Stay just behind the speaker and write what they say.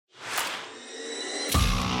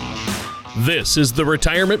This is the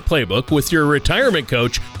Retirement Playbook with your retirement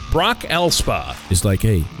coach, Brock Elspa. It's like,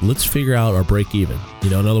 hey, let's figure out our break even.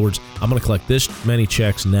 In other words, I'm going to collect this many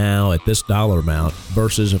checks now at this dollar amount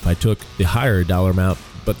versus if I took the higher dollar amount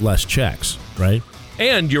but less checks, right?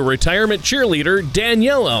 And your retirement cheerleader,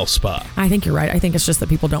 Danielle Elspa. I think you're right. I think it's just that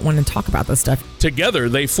people don't want to talk about this stuff. Together,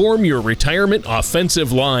 they form your retirement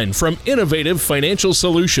offensive line from Innovative Financial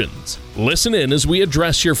Solutions. Listen in as we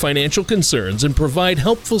address your financial concerns and provide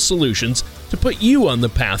helpful solutions to put you on the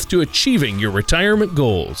path to achieving your retirement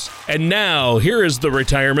goals. And now, here is the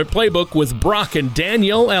Retirement Playbook with Brock and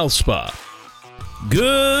Danielle Elspa.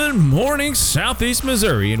 Good morning, Southeast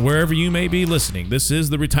Missouri, and wherever you may be listening. This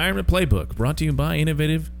is the Retirement Playbook, brought to you by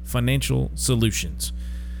Innovative Financial Solutions.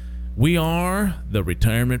 We are the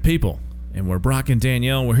Retirement People, and we're Brock and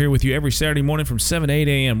Danielle. We're here with you every Saturday morning from 7 to 8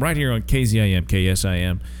 a.m. right here on KZIM,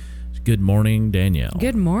 KSIM. Good morning, Danielle.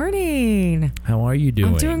 Good morning. How are you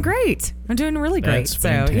doing? I'm doing great. I'm doing really great. That's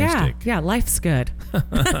fantastic. So, yeah, life's good.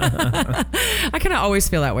 I kind of always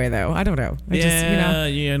feel that way, though. I don't know.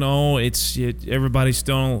 Everybody's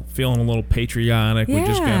still feeling a little patriotic. Yeah. We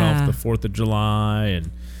just got off the 4th of July, and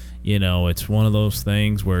it's one of those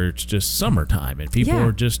things where it's just summertime and people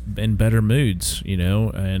are just in better moods,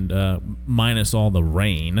 and minus all the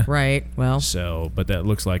rain. Right. Well. So, but that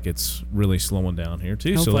looks like it's really slowing down here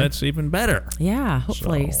too. Hopefully. So that's even better. Yeah,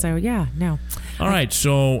 hopefully. So no. All right.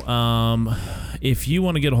 So, if you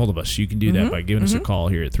want to get a hold of us, you can do that by giving us a call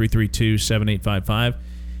here at 332-7855.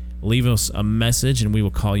 Leave us a message and we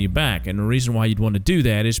will call you back. And the reason why you'd want to do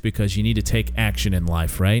that is because you need to take action in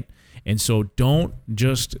life, right? And so don't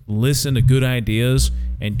just listen to good ideas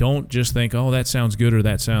and don't just think, oh, that sounds good or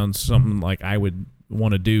that sounds something like I would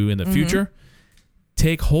want to do in the future.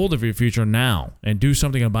 Take hold of your future now and do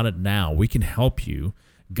something about it now. We can help you,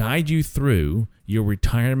 guide you through your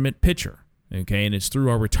retirement picture, okay? And it's through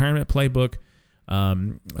our Retirement Playbook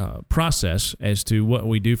process as to what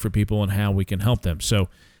we do for people and how we can help them. So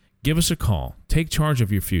give us a call. Take charge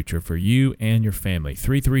of your future for you and your family,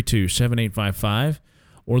 332-7855.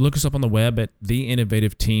 Or look us up on the web at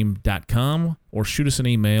theinnovativeteam.com or shoot us an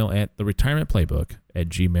email at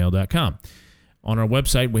theretirementplaybook@gmail.com. On our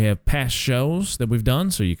website, we have past shows that we've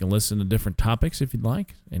done, so you can listen to different topics if you'd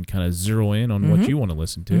like and kind of zero in on what you want to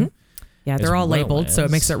listen to. Yeah, they're all labeled, so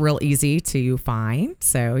it makes it real easy to find.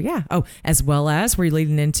 So, yeah. Oh, as well as we're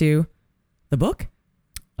leading into the book?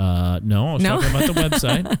 No, I was talking about the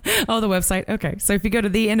website. Oh, the website. Okay. So if you go to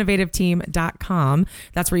theinnovativeteam.com,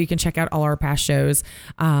 that's where you can check out all our past shows.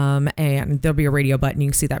 And there'll be a radio button. You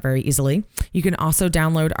can see that very easily. You can also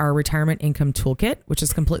download our retirement income toolkit, which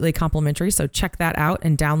is completely complimentary. So check that out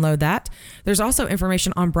and download that. There's also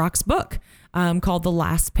information on Brock's book called The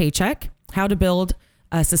Last Paycheck: How to Build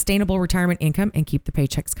a Sustainable Retirement Income and Keep the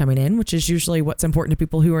Paychecks Coming In, which is usually what's important to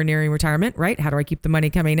people who are nearing retirement, right? How do I keep the money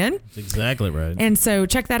coming in? That's exactly right. And so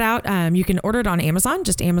check that out. You can order it on Amazon,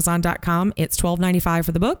 just amazon.com. It's $12.95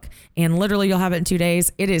 for the book, and literally you'll have it in 2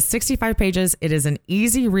 days. It is 65 pages. It is an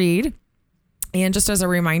easy read. And just as a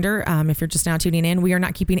reminder, if you're just now tuning in, we are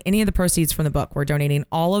not keeping any of the proceeds from the book. We're donating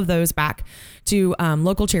all of those back to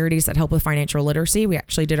local charities that help with financial literacy. We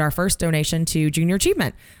actually did our first donation to Junior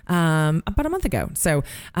Achievement about a month ago. So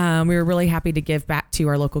we were really happy to give back to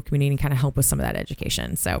our local community and kind of help with some of that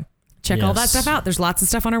education. So check all that stuff out. There's lots of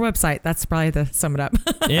stuff on our website. That's probably the sum it up.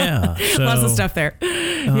 Yeah. So, lots of stuff there.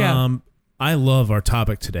 Yeah. I love our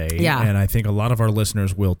topic today. Yeah. And I think a lot of our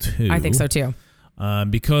listeners will too. I think so too.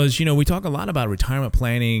 Because, we talk a lot about retirement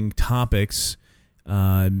planning topics.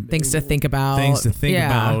 Things to think about.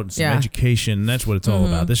 Some education. That's what it's all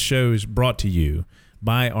about. This show is brought to you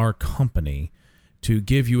by our company to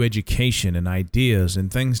give you education and ideas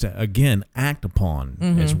and things to, again, act upon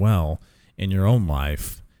as well in your own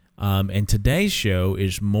life. And today's show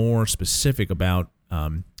is more specific about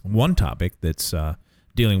one topic that's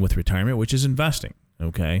dealing with retirement, which is investing,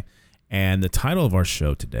 okay? And the title of our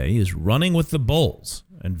show today is Running with the Bulls,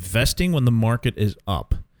 Investing When the Market is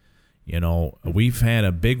Up. We've had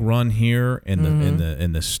a big run here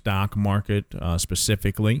in the stock market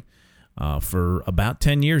specifically for about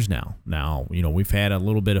 10 years now. Now, we've had a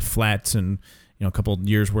little bit of flats and a couple of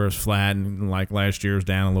years where it's flat and like last year was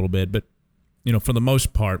down a little bit, but for the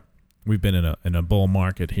most part, we've been in a bull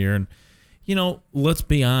market here. And let's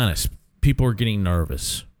be honest, people are getting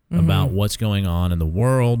nervous about what's going on in the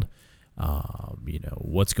world.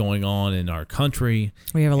 What's going on in our country.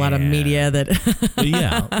 We have a lot of media that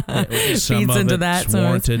feeds into that. Some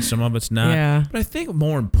warranted, some of it's not. Yeah. But I think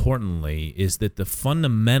more importantly is that the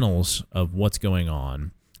fundamentals of what's going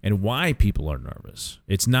on and why people are nervous.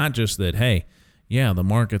 It's not just that, hey, the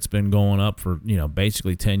market's been going up for,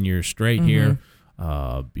 basically 10 years straight here.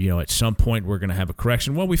 At some point we're going to have a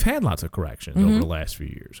correction. Well, we've had lots of corrections over the last few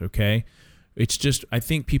years, okay? It's just, I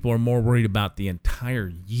think people are more worried about the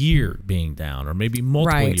entire year being down, or maybe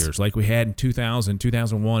multiple years like we had in 2000,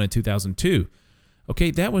 2001, and 2002.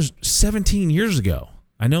 Okay, that was 17 years ago.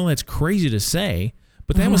 I know that's crazy to say,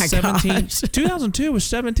 but that was 17. 2002 was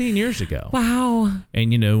 17 years ago. Wow.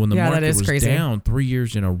 And, when the market was crazy. down 3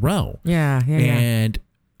 years in a row. Yeah. And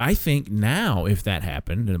I think now if that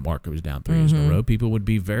happened and the market was down 3 years in a row, people would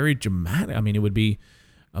be very dramatic. I mean, it would be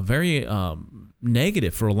a very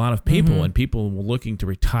negative for a lot of people, and people looking to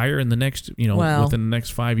retire in the next, within the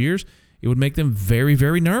next 5 years. It would make them very,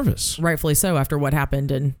 very nervous. Rightfully so, after what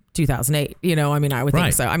happened in 2008. I would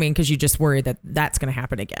think so. Because you just worry that that's going to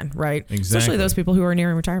happen again, right? Exactly. Especially those people who are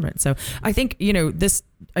nearing retirement. So I think, this,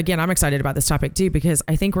 again, I'm excited about this topic too, because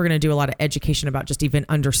I think we're going to do a lot of education about just even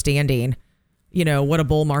understanding, what a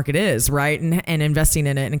bull market is, right? And investing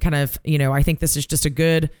in it. And kind of, I think this is just a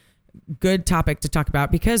good topic to talk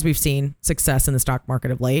about, because we've seen success in the stock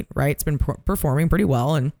market of late, right? It's been performing pretty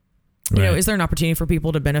well. And, is there an opportunity for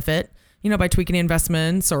people to benefit, by tweaking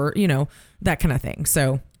investments or, that kind of thing?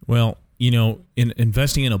 So, well, in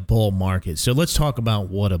investing in a bull market. So let's talk about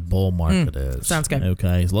what a bull market is. Sounds good.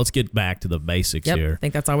 Okay. So let's get back to the basics here. I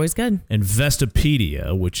think that's always good.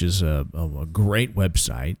 Investopedia, which is a great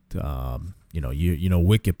website,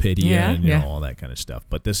 Wikipedia and all that kind of stuff.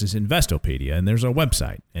 But this is Investopedia, and there's a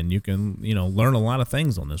website, and you can, learn a lot of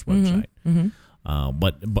things on this website.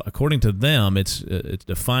 But according to them, it's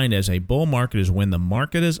defined as a bull market is when the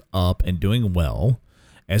market is up and doing well,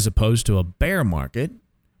 as opposed to a bear market,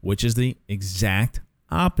 which is the exact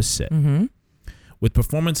opposite. With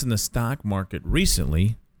performance in the stock market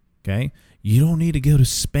recently, okay, you don't need to go to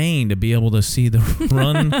Spain to be able to see the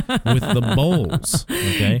run with the bulls.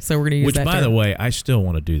 Okay, so we're going to use that. Which, by the way, I still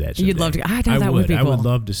want to do that. You'd love to. I know that would be cool. I would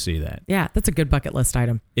love to see that. Yeah, that's a good bucket list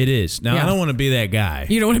item. It is. Now, I don't want to be that guy.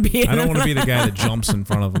 You don't want to be. I don't want to be the guy that jumps in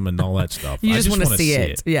front of them and all that stuff. You just want to see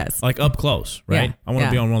it. Yes, like up close, right? Yeah. I want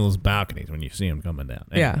to be on one of those balconies when you see them coming down.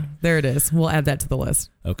 Anyway. Yeah, there it is. We'll add that to the list.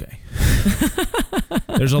 Okay.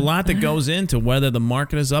 There's a lot that goes into whether the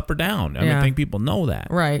market is up or down. I think people know that.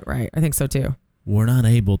 Right. I think so too. We're not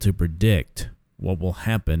able to predict what will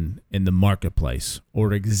happen in the marketplace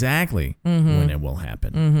or exactly when it will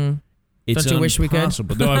happen. It's Don't you wish we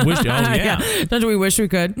could? No, I wish. Oh, yeah. Don't we wish we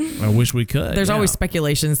could? I wish we could. There's always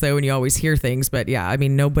speculations, though, and you always hear things. But yeah,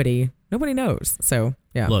 nobody knows. So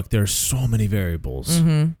yeah. Look, there's so many variables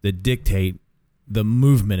that dictate the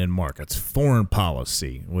movement in markets. Foreign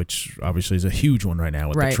policy, which obviously is a huge one right now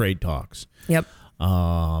with the trade talks. Yep.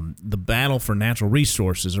 The battle for natural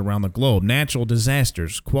resources around the globe, natural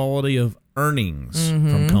disasters, quality of earnings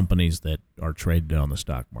from companies that are traded on the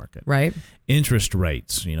stock market. Right. Interest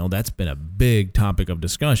rates, that's been a big topic of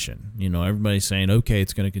discussion. Everybody's saying, okay,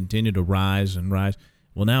 it's going to continue to rise and rise.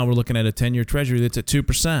 Well, now we're looking at a 10-year treasury that's at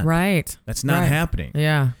 2%. Right. That's not happening.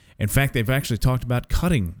 Yeah. In fact, they've actually talked about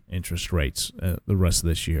cutting interest rates the rest of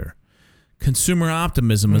this year. Consumer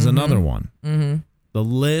optimism is another one. The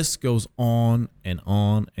list goes on and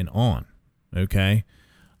on and on. Okay.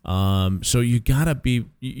 So you gotta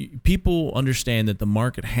people understand that the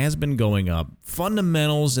market has been going up.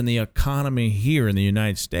 Fundamentals in the economy here in the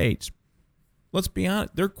United States, let's be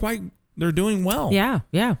honest, they're doing well. Yeah.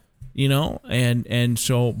 And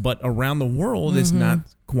so, but around the world, it's not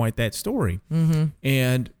quite that story.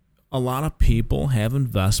 And a lot of people have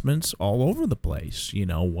investments all over the place,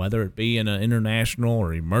 whether it be in international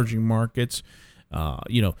or emerging markets.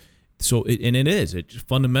 So it's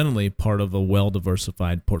fundamentally part of a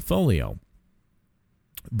well-diversified portfolio.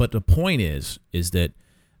 But the point is that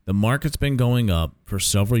the market's been going up for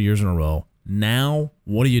several years in a row. Now,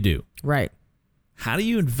 what do? Right. How do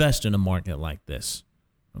you invest in a market like this?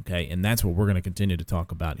 Okay, and that's what we're going to continue to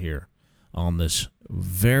talk about here on this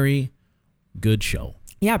very good show.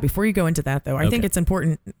 Yeah, before you go into that, though, I think it's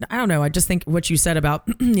important. I don't know. I just think what you said about,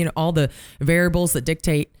 all the variables that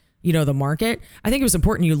dictate the market. I think it was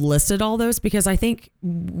important you listed all those, because I think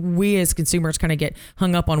we as consumers kind of get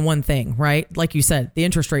hung up on one thing, right? Like you said, the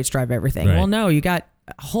interest rates drive everything. Right. Well, no, you got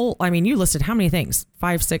a whole, you listed how many things?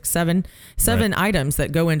 5, 6, 7 items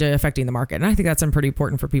that go into affecting the market. And I think that's pretty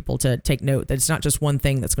important for people to take note that it's not just one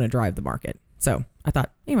thing that's going to drive the market. So I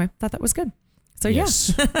thought that was good. So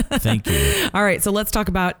yes. Thank you. All right. So let's talk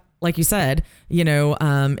about, like you said,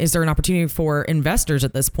 is there an opportunity for investors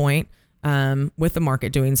at this point? With the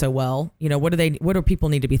market doing so well, what do people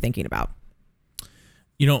need to be thinking about?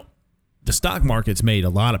 The stock market's made a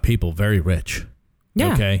lot of people very rich.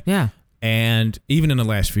 Yeah. Okay. Yeah. And even in the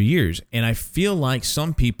last few years, and I feel like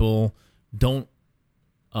some people don't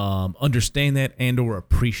understand that and or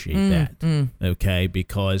appreciate that. Okay,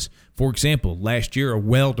 because for example, last year a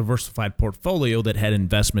well-diversified portfolio that had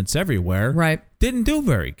investments everywhere didn't do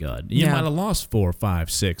very good. You might have lost 4, 5,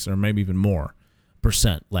 6, or maybe even more %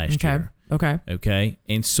 last year. Okay,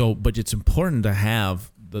 and so, but it's important to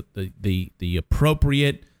have the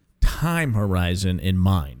appropriate time horizon in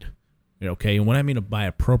mind. Okay, and what I mean by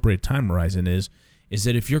appropriate time horizon is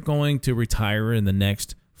that if you're going to retire in the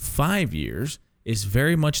next 5 years, it's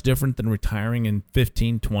very much different than retiring in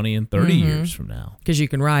 15, 20, and 30 years from now. Because you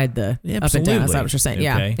can ride the up and down. Is that what you're saying?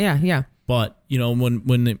 Okay? Yeah. But,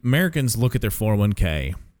 when the Americans look at their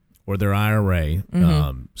 401k or their IRA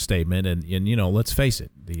statement, and let's face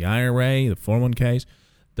it, the IRA, the 401ks,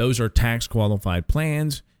 those are tax-qualified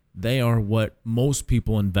plans. They are what most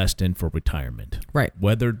people invest in for retirement. Right.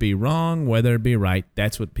 Whether it be wrong, whether it be right,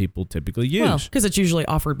 that's what people typically use. Well, because it's usually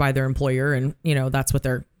offered by their employer, and, that's what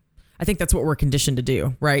I think that's what we're conditioned to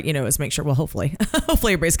do, right? Is make sure, well, hopefully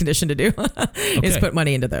everybody's conditioned to do is put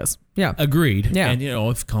money into those. Yeah. Agreed. Yeah. And,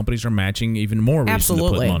 if companies are matching, even more reason to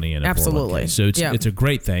put money in it. Absolutely. So it's a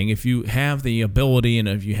great thing. If you have the ability and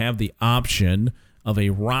if you have the option of a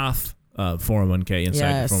Roth 401k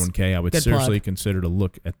inside the 401k, I would seriously consider to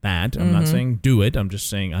look at that. I'm not saying do it. I'm just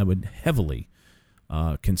saying I would heavily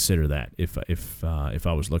consider that if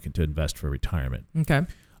I was looking to invest for retirement. Okay.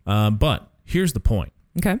 But here's the point.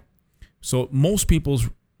 Okay. So most people's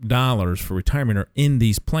dollars for retirement are in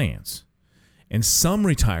these plans. And some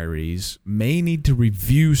retirees may need to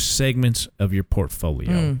review segments of your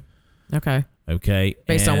portfolio. Okay. Okay.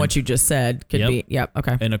 Based on what you just said, could be. Yep.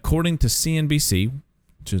 Okay. And according to CNBC,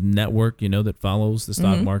 which is a network, that follows the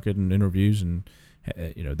stock market and interviews, and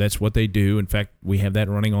that's what they do. In fact, we have that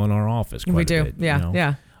running on our office. We do. Bit,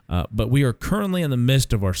 yeah. But we are currently in the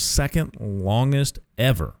midst of our second longest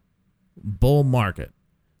ever bull market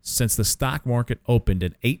since the stock market opened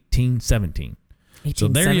in 1817. So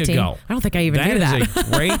there you go. I don't think I even knew that. That is a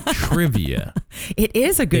great trivia. It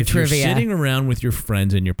is a good trivia. If you're sitting around with your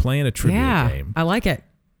friends and you're playing a trivia game. I like it.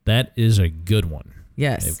 That is a good one.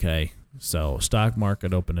 Yes. Okay. So stock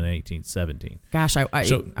market opened in 1817. Gosh, I would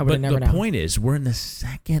have never known. But the point is, we're in the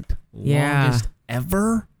second longest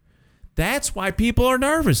ever. That's why people are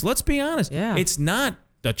nervous. Let's be honest. Yeah. It's not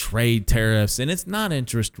the trade tariffs, and it's not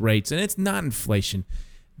interest rates, and it's not inflation.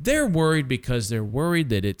 They're worried because they're worried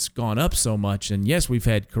that it's gone up so much. And yes, we've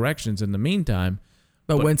had corrections in the meantime.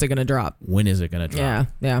 But when's it going to drop? When is it going to drop?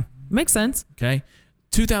 Yeah. Makes sense. Okay.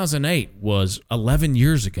 2008 was 11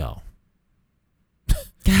 years ago.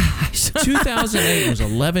 Gosh. 2008 was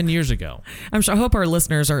 11 years ago. I hope our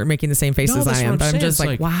listeners are making the same faces I am. But I'm just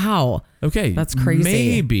like, wow. Okay. That's crazy.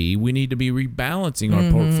 Maybe we need to be rebalancing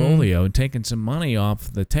our portfolio and taking some money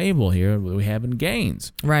off the table here that we have in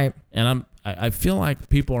gains. Right. And I feel like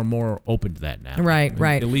people are more open to that now. Right.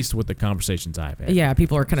 At least with the conversations I've had. Yeah,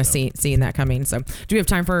 people are kind of seeing that coming. So do we have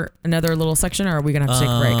time for another little section, or are we going to have to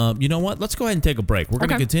take a break? You know what? Let's go ahead and take a break. We're going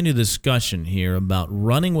to continue the discussion here about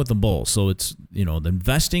running with the bull. So it's, the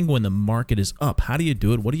investing when the market is up. How do you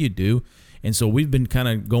do it? What do you do? And so we've been kind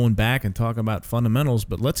of going back and talking about fundamentals,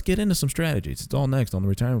 but let's get into some strategies. It's all next on the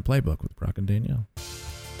Retirement Playbook with Brock and Danielle.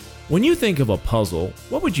 When you think of a puzzle,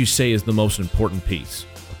 what would you say is the most important piece?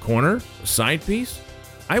 A corner? A side piece?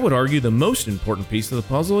 I would argue the most important piece of the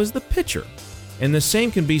puzzle is the picture. And the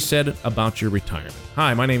same can be said about your retirement.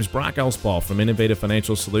 Hi, my name is Brock Elspaugh from Innovative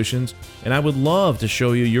Financial Solutions, and I would love to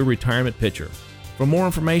show you your retirement picture. For more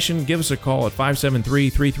information, give us a call at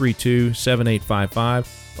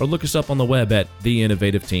 573-332-7855 or look us up on the web at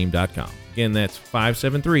theinnovativeteam.com. Again, that's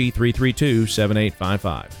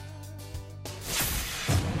 573-332-7855.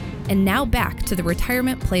 And now back to the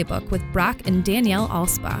Retirement Playbook with Brock and Danielle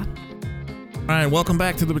Elspaugh. All right, welcome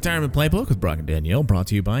back to the Retirement Playbook with Brock and Danielle, brought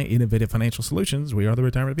to you by Innovative Financial Solutions. We are the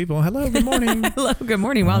retirement people. Hello, good morning. Hello, good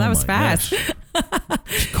morning. Wow, that was fast.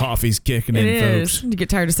 Coffee's kicking in, folks. You get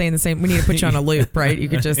tired of saying the same. We need to put you on a loop, right? You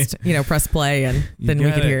could just, press play and then we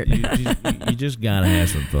could hear it. You just got to have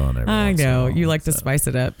some fun every I know. once You like to spice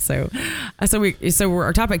it up. So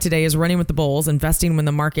our topic today is running with the bulls, investing when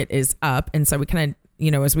the market is up. And so we kind of,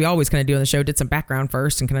 as we always kind of do on the show, did some background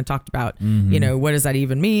first and kind of talked about, what does that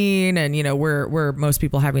even mean? And, where most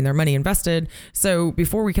people having their money invested. So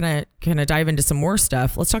before we kind of dive into some more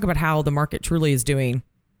stuff, let's talk about how the market truly is doing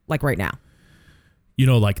like right now.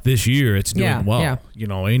 Like this year, it's doing well.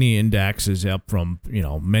 Yeah. Any index is up from,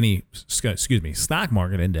 stock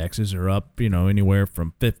market indexes are up, anywhere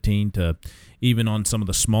from 15 to even on some of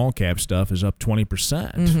the small cap stuff is up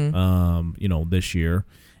 20%, this year.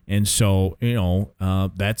 And so,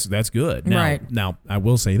 that's good. Now, I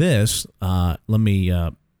will say this. Let me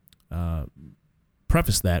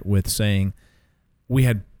preface that with saying we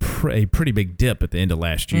had a pretty big dip at the end of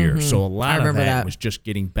last year. So a lot of that was just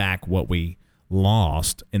getting back what we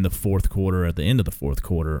lost in the fourth quarter, at the end of the fourth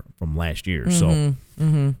quarter from last year. So,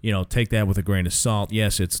 take that with a grain of salt.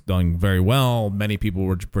 Yes, it's done very well. Many people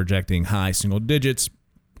were projecting high single digits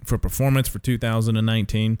for performance for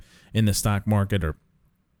 2019 in the stock market or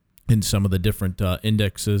in some of the different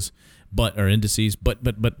indices, but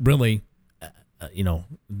really,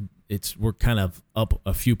 we're kind of up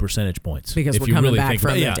a few percentage points because we're coming back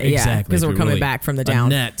from exactly because we're coming back from the down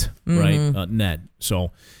net, right? Net.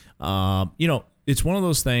 So, it's one of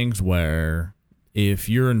those things where if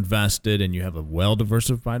you're invested and you have a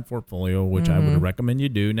well-diversified portfolio, which I would recommend you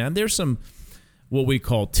do. Now, there's some what we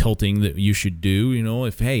call tilting that you should do.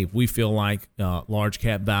 If we feel like large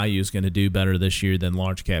cap value is going to do better this year than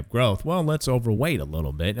large cap growth, well, let's overweight a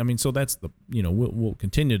little bit. So that's we'll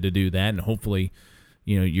continue to do that, and hopefully,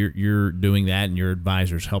 you're doing that and your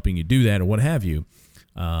advisor's helping you do that or what have you.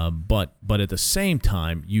 But at the same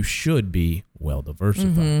time, you should be well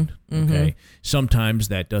diversified. Okay. Sometimes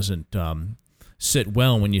that doesn't sit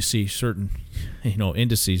well when you see certain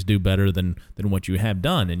indices do better than what you have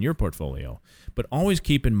done in your portfolio. But always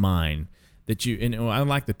keep in mind that I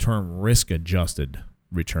like the term risk adjusted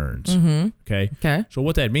returns. Okay. So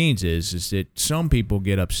what that means is that some people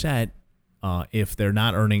get upset if they're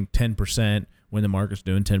not earning 10% when the market's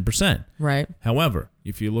doing 10%. Right. However,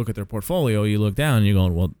 if you look at their portfolio, you look down and you're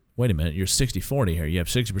going, well, wait a minute, you're 60-40 here. You have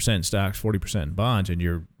 60% in stocks, 40% in bonds, and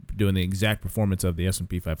you're doing the exact performance of the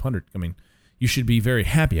S&P 500. You should be very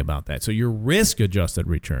happy about that. So your risk-adjusted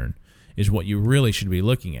return is what you really should be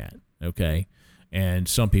looking at, okay? And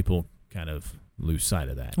some people kind of lose sight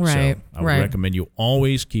of that. Right. So I would recommend you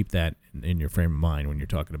always keep that in your frame of mind when you're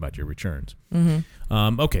talking about your returns.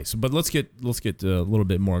 Okay, but let's get a little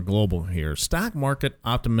bit more global here. Stock market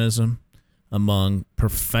optimism among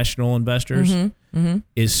professional investors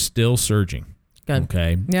is still surging. Good.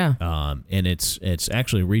 Okay. Yeah. And it's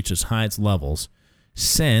actually reached its highest levels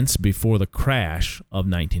since before the crash of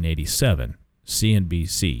 1987.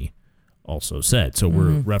 CNBC also said. So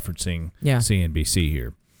we're referencing CNBC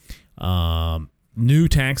here. New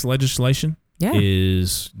tax legislation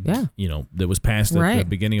is, that was passed at the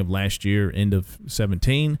beginning of last year, end of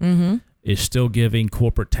 17, is still giving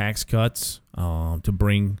corporate tax cuts to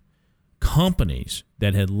bring companies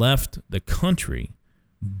that had left the country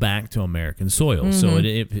back to American soil. So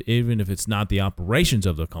even if it's not the operations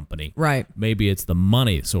of the company, maybe it's the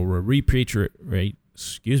money. So we're repatriating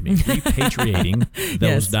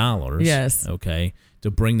those dollars, okay, to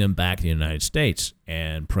bring them back to the United States.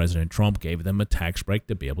 And President Trump gave them a tax break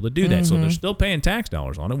to be able to do that. So they're still paying tax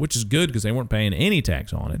dollars on it, which is good because they weren't paying any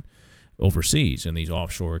tax on it overseas in these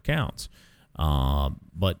offshore accounts.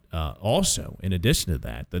 But also, in addition to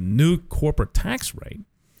that, the new corporate tax rate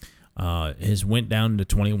has went down to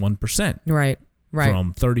 21%. Right.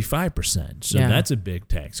 From 35%. So that's a big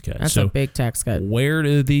tax cut. That's a big tax cut. Where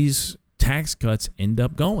do these tax cuts end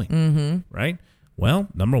up going? Right? Well,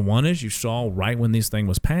 number one is you saw right when this thing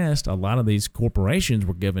was passed, a lot of these corporations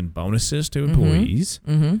were given bonuses to employees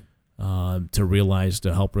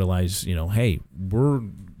to help realize, hey, we're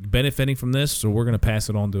benefiting from this, so we're going to pass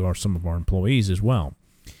it on to some of our employees as well.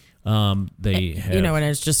 And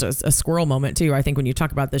it's just a squirrel moment too. I think when you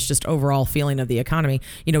talk about this just overall feeling of the economy,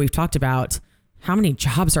 we've talked about how many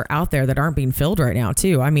jobs are out there that aren't being filled right now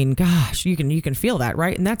too. I mean, gosh, you can feel that,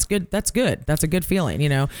 right? And that's good. That's good. That's a good feeling.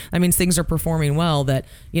 That means things are performing well, that,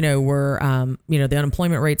 we're, the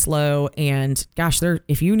unemployment rate's low, and gosh,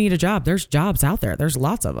 if you need a job, there's jobs out there. There's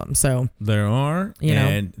lots of them. So there are,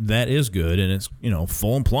 and that is good. And it's,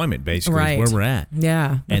 full employment basically is where we're at.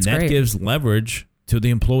 Yeah. And that gives leverage to the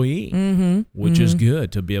employee, which is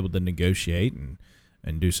good to be able to negotiate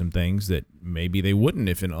and do some things that maybe they wouldn't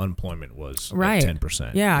if an unemployment was at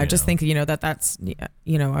 10%. Yeah, I just think that's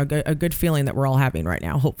a good feeling that we're all having right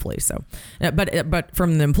now, hopefully. So, but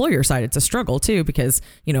from the employer side, it's a struggle too because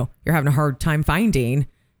you're having a hard time finding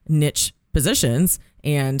niche positions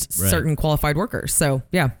and certain qualified workers. So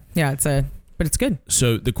but it's good.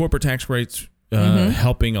 So the corporate tax rates.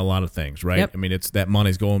 Helping a lot of things, right? Yep. I mean, it's that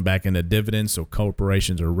money's going back into dividends, so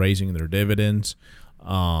corporations are raising their dividends.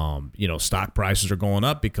 Stock prices are going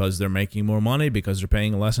up because they're making more money because they're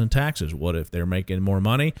paying less in taxes. What if they're making more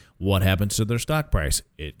money? What happens to their stock price?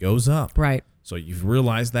 It goes up. Right. So you've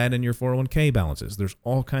realized that in your 401k balances. There's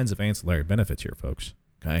all kinds of ancillary benefits here, folks.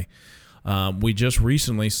 Okay. We just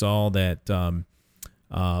recently saw that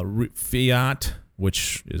Fiat,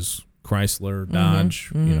 which is Chrysler,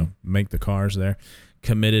 Dodge, make the cars there,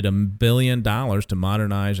 committed $1 billion to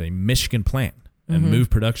modernize a Michigan plant and move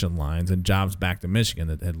production lines and jobs back to Michigan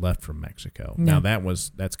that had left from Mexico. Now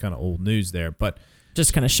that's kind of old news there, but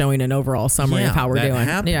Just kind of showing an overall summary of how we're doing.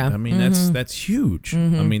 Happened. Yeah. I mean, that's huge. I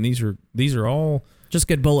mean, these are all just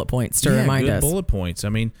good bullet points to remind us. Good bullet points. I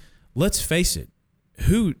mean, let's face it.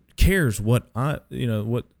 Who cares what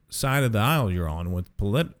side of the aisle you're on with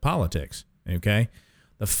politics? Okay.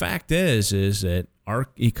 The fact is that our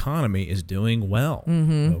economy is doing well.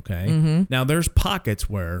 Okay. Now there's pockets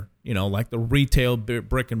where, like the retail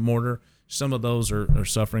brick and mortar, some of those are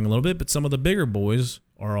suffering a little bit, but some of the bigger boys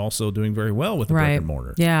are also doing very well with the brick and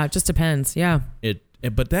mortar. Yeah, it just depends. Yeah.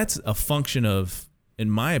 But that's a function of, in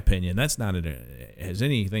my opinion, that's not has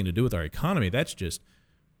anything to do with our economy. That's just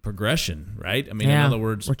progression, right? I mean, in other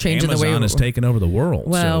words, we're changing Amazon has taken over the world.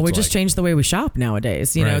 Well, so we just changed the way we shop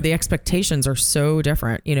nowadays. You know, Right. the expectations are so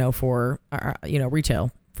different, for,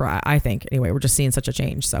 retail. I think anyway, we're just seeing such a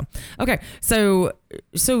change. So, okay. So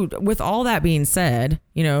with all that being said,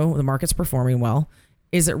 the market's performing well.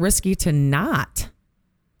 Is it risky to not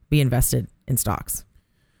be invested in stocks?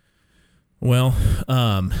 Well,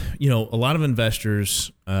 a lot of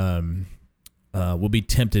investors will be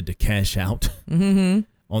tempted to cash out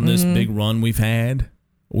on this big run we've had.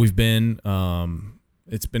 We've been,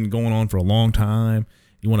 it's been going on for a long time.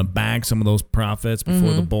 You want to bag some of those profits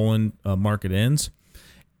before the bull market ends.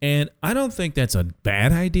 And I don't think that's a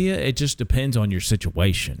bad idea. It just depends on your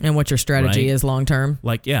situation and what your strategy right? is long term.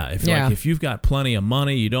 Like, if you've got plenty of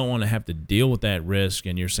money, you don't want to have to deal with that risk,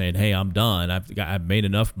 and you're saying, "Hey, I'm done. I've made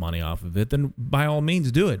enough money off of it." Then by all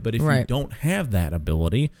means, do it. But if you don't have that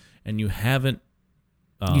ability and you haven't,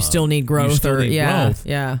 you still need growth, growth.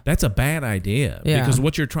 That's a bad idea because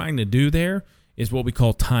what you're trying to do there is what we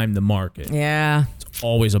call time the market. Yeah. It's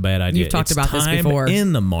always a bad idea. You've talked about this before. Time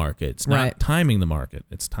in the market. It's not timing the market.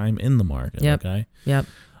 It's time in the market. Yep. Okay. Yep.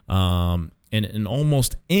 And in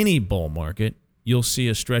almost any bull market, you'll see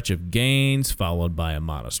a stretch of gains followed by a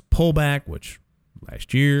modest pullback, which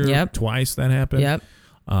last year, twice that happened. Yep.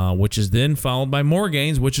 Which is then followed by more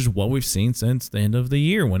gains, which is what we've seen since the end of the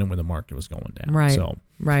year when the market was going down. Right. So,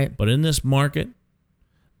 right. But in this market,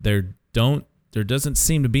 there doesn't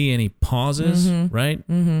seem to be any pauses, right?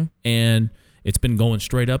 Mm-hmm. And it's been going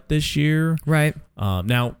straight up this year. Right.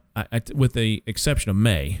 Now, with the exception of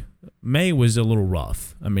May was a little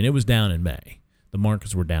rough. I mean, it was down in May. The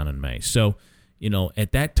markets were down in May. So,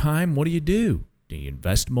 at that time, what do you do? Do you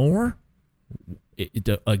invest more? It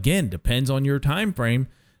again depends on your time frame.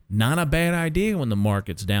 Not a bad idea when the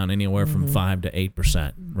market's down anywhere from 5 to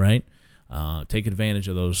 8%, right? Take advantage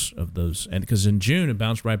of those, and because in June it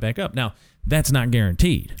bounced right back up. Now that's not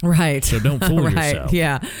guaranteed, right? So don't fool yourself.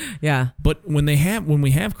 Yeah. But when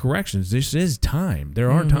we have corrections, this is time.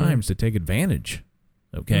 There are times to take advantage,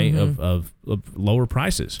 okay, of lower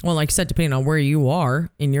prices. Well, like you said, depending on where you are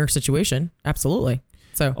in your situation, absolutely.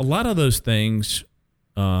 So a lot of those things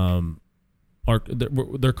they're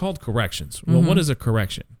called corrections. Well, what is a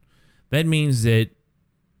correction? That means that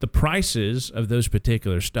the prices of those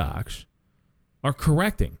particular stocks are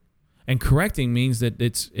correcting, and correcting means that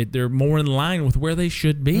they're more in line with where they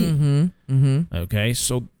should be. Okay,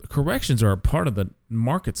 so corrections are a part of the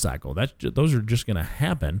market cycle. Those are just going to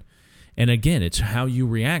happen, and again, it's how you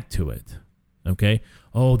react to it. Okay,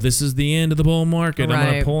 this is the end of the bull market. Right. I'm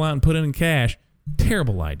going to pull out and put it in cash.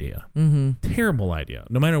 Terrible idea. Terrible idea.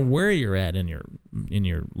 No matter where you're at in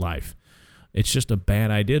your life, it's just a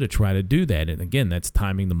bad idea to try to do that. And again, that's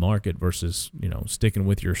timing the market versus sticking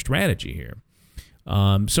with your strategy here.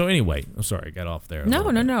 So anyway, I'm sorry, I got off there.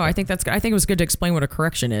 No. I think that's good. I think it was good to explain what a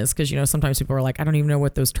correction is because sometimes people are like, I don't even know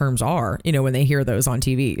what those terms are. When they hear those on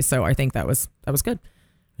TV. So I think that was good.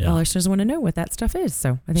 Yeah. Well, listeners want to know what that stuff is.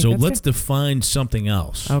 So I think let's define something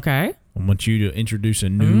else. Okay. I want you to introduce a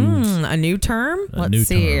new term. Let's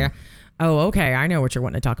see. Term. Oh, okay. I know what you're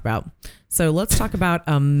wanting to talk about. So let's talk about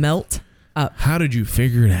a melt up. How did you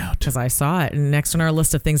figure it out? Because I saw it next on our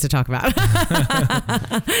list of things to talk about.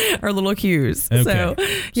 Our little cues. Okay. So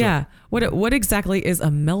yeah. What exactly is a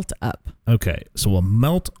melt up? Okay. So a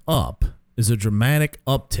melt up is a dramatic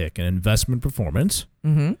uptick in investment performance.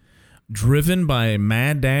 Driven by a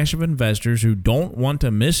mad dash of investors who don't want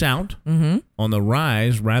to miss out on the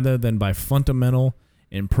rise rather than by fundamental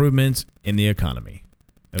improvements in the economy.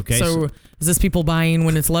 Okay. So is this people buying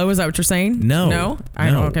when it's low? Is that what you're saying? No. I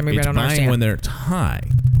don't. Okay, maybe I don't understand. It's buying when they're high.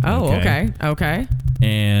 Oh, okay.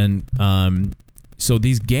 And so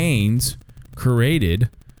these gains created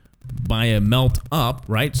by a melt up,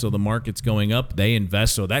 right? So the market's going up, they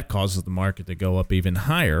invest, so that causes the market to go up even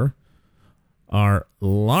higher, are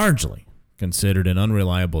largely considered an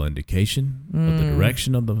unreliable indication of the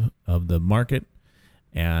direction of the market,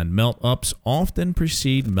 and melt ups often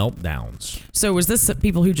precede meltdowns. So was this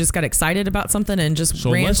people who just got excited about something and just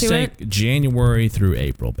ran to it? So let's take January through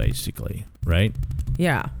April, basically. right?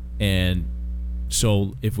 Yeah. And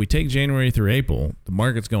so if we take January through April, the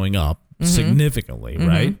market's going up significantly,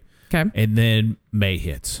 right? Okay. And then May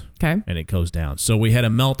hits. Okay. And it goes down. So we had a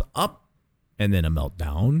melt up and then a melt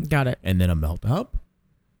down. Got it. And then a melt up.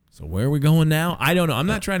 So where are we going now? I don't know. I'm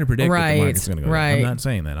not trying to predict what the market's going to go. Right. I'm not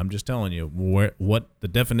saying that. I'm just telling you what the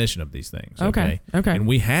definition of these things. Okay. And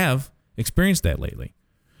we have experienced that lately.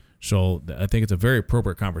 So I think it's a very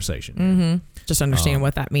appropriate conversation. Just understand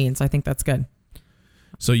what that means. I think that's good.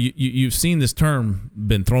 So you've seen this term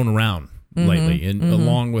been thrown around lately, and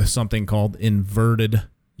along with something called inverted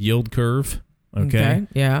yield curve. Okay.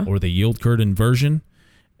 Yeah. Or the yield curve inversion,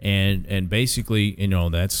 and basically,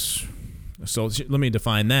 that's. So let me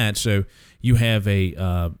define that. So you have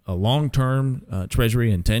a long-term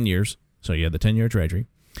treasury in 10 years. So you have the 10-year treasury,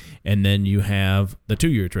 and then you have the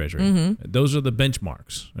 2-year treasury. Those are the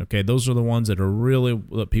benchmarks. Okay, those are the ones that are really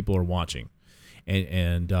what people are watching,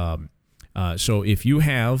 and so if you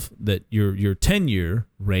have that your 10-year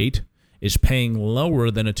rate is paying lower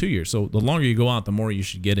than a 2-year, so the longer you go out, the more you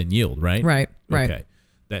should get in yield, right? Right. Okay.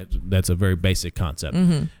 That's a very basic concept.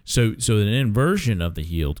 So an inversion of the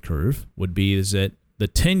yield curve would be is that the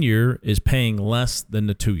 10-year is paying less than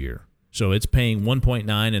the 2-year. So it's paying 1.9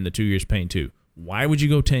 and the 2-year is paying 2. Why would you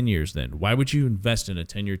go 10 years then? Why would you invest in a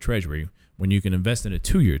 10-year treasury when you can invest in a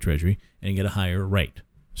 2-year treasury and get a higher rate?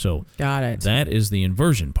 So got it. That is the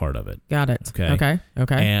inversion part of it. Got it. Okay.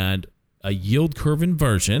 And a yield curve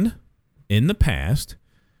inversion in the past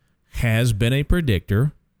has been a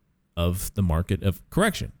predictor of the market of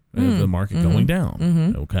correction, of the market going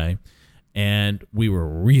down. Okay. And we were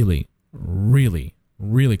really, really,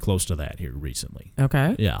 really close to that here recently.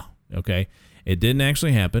 Okay. Yeah. Okay. It didn't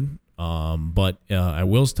actually happen. But I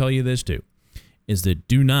will tell you this too, is that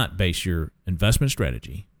do not base your investment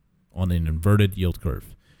strategy on an inverted yield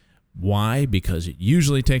curve. Why? Because it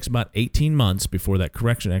usually takes about 18 months before that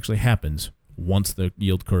correction actually happens once the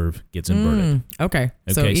yield curve gets inverted. Okay.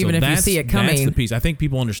 So even if you see it coming. That's the piece. I think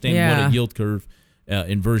people understand what a yield curve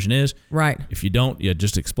inversion is. Right. If you don't,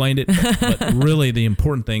 just explained it. But really the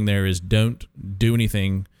important thing there is don't do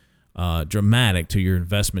anything dramatic to your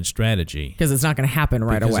investment strategy. Because it's not going to happen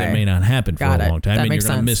right away. Because it may not happen for a long time, and you're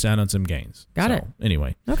going to miss out on some gains. Got it.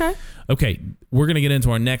 Anyway. Okay. We're going to get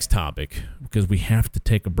into our next topic because we have to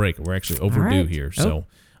take a break. We're actually overdue here. So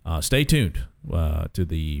stay tuned to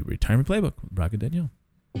the Retirement Playbook with Brock and Danielle.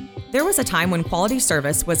 There was a time when quality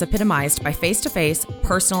service was epitomized by face-to-face,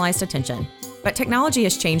 personalized attention. But technology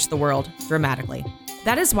has changed the world dramatically.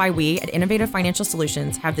 That is why we at Innovative Financial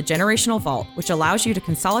Solutions have the Generational Vault, which allows you to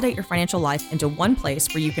consolidate your financial life into one place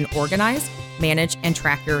where you can organize, manage, and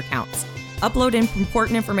track your accounts. Upload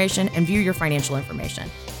important information and view your financial information.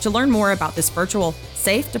 To learn more about this virtual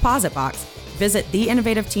safe deposit box, visit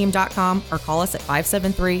theinnovativeteam.com or call us at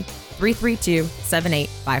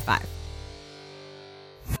 573-332-7855.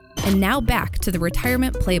 And now back to the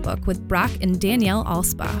Retirement Playbook with Brock and Danielle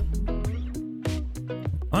Alspa.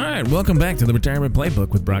 All right, welcome back to the Retirement Playbook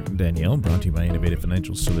with Brock and Danielle, brought to you by Innovative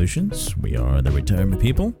Financial Solutions. We are the retirement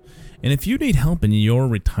people. And if you need help in your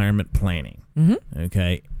retirement planning,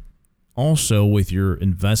 okay, also with your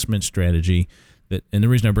investment strategy, and the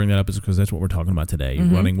reason I bring that up is because that's what we're talking about today,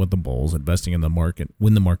 running with the bulls, investing in the market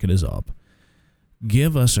when the market is up,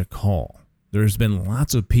 give us a call. There's been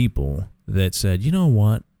lots of people that said, you know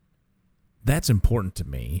what? That's important to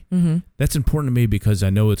me. That's important to me because I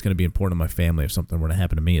know it's going to be important to my family if something were to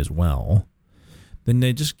happen to me as well. Then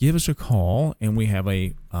they just give us a call and we have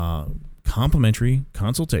a complimentary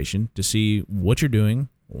consultation to see what you're doing,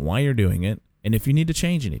 why you're doing it, and if you need to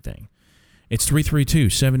change anything. It's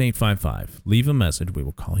 332-7855. Leave a message. We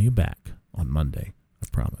will call you back on Monday. I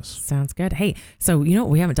promise. Sounds good. Hey, so you know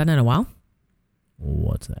what we haven't done in a while?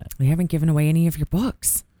 What's that? We haven't given away any of your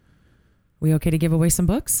books. We okay to give away some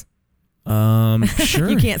books?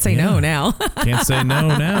 Sure. You can't say no now. Can't say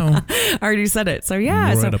no now. I already said it. So We're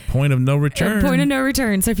at a point of no return. Point of no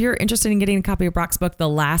return. So if you're interested in getting a copy of Brock's book, The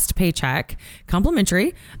Last Paycheck,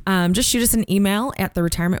 complimentary, just shoot us an email at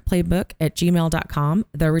theretirementplaybook@gmail.com,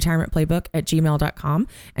 theretirementplaybook@gmail.com,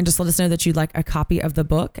 and just let us know that you'd like a copy of the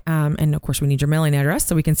book. And of course, we need your mailing address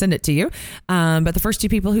so we can send it to you. But the first 2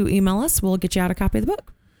 people who email us will get you out a copy of the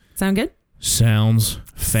book. Sound good? Sounds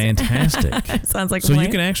fantastic. Sounds like so. You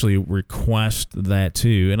can actually request that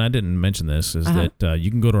too. And I didn't mention this is that you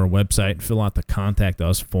can go to our website and fill out the Contact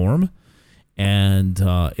Us form, and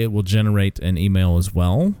it will generate an email as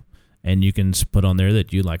well. And you can put on there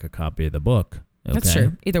that you'd like a copy of the book. Okay? That's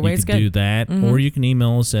true. Either way is good. You can do that, or you can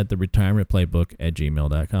email us at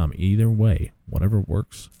theretirementplaybook@gmail.com. Either way, whatever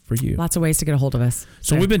works for you. Lots of ways to get a hold of us.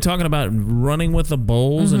 So we've been talking about running with the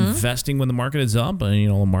bulls, investing when the market is up. And,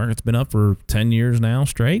 the market's been up for 10 years now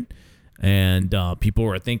straight. And people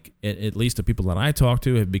are, I think, at least the people that I talk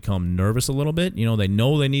to have become nervous a little bit. They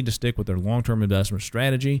know they need to stick with their long-term investment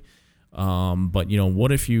strategy. But,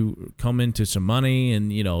 what if you come into some money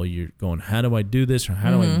and, you're going, how do I do this, or how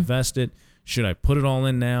do I invest it? Should I put it all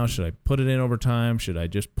in now? Should I put it in over time? Should I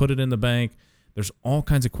just put it in the bank? There's all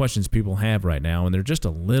kinds of questions people have right now, and they're just a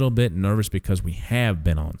little bit nervous because we have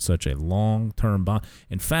been on such a long-term bond.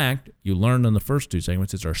 In fact, you learned in the first two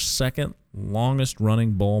segments, it's our second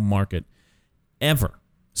longest-running bull market ever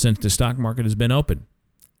since the stock market has been open.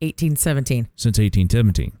 1817. Since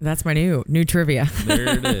 1817. That's my new trivia.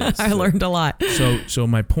 There it is. I learned a lot. So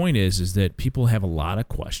my point is that people have a lot of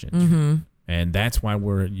questions, and that's why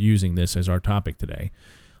we're using this as our topic today.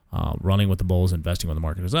 Running with the bulls, investing when the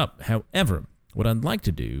market is up. However, what I'd like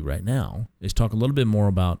to do right now is talk a little bit more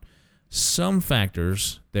about some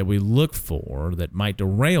factors that we look for that might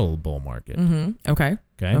derail the bull market. Okay.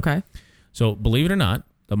 So believe it or not,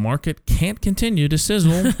 the market can't continue to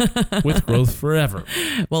sizzle with growth forever.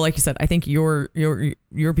 Well, like you said, I think your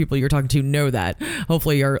people you're talking to know that.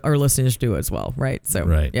 Hopefully our listeners do as well, right? So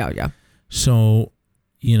right. Yeah. So,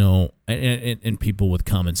 and people with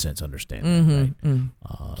common sense understand that, right?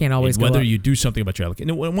 Can't always go whether up. you do something about your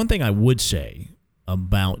allocation. One thing I would say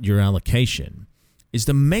about your allocation is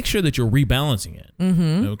to make sure that you're rebalancing it.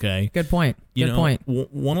 Okay. Good point.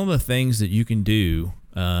 One of the things that you can do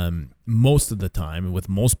most of the time with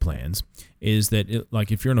most plans is that,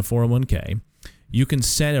 like if you're in a 401k, you can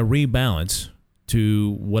set a rebalance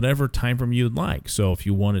to whatever time frame you'd like. So if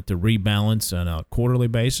you wanted to rebalance on a quarterly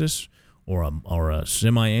basis or a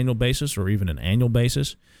semi-annual basis or even an annual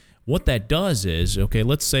basis, what that does is, okay,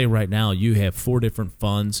 let's say right now you have 4 different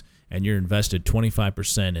funds and you're invested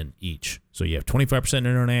 25% in each. So you have 25% in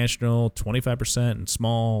international, 25% in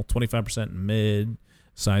small, 25% in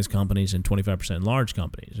mid-size companies, and 25% in large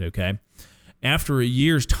companies, okay? After a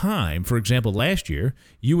year's time, for example, last year,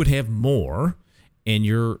 you would have more in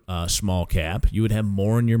your small cap, you would have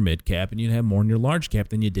more in your mid cap, and you'd have more in your large cap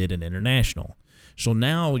than you did in international. So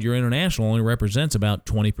now your international only represents about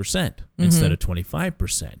 20% instead of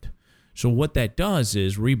 25%. So what that does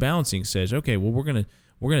is rebalancing says, okay, well, we're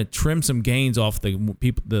gonna trim some gains off the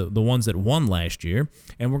people, the ones that won last year,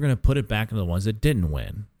 and we're gonna put it back into the ones that didn't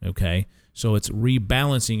win. Okay, so it's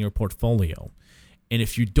rebalancing your portfolio, and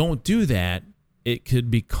if you don't do that, it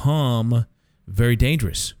could become very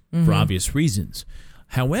dangerous for obvious reasons.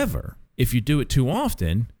 However, if you do it too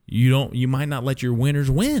often, you might not let your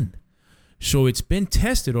winners win. So it's been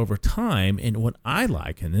tested over time, and what I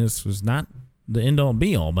like, and this was not the end-all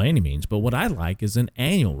be-all by any means, but what I like is an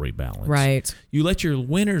annual rebalance. Right. You let your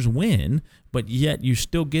winners win, but yet you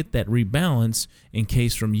still get that rebalance in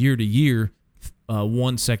case from year to year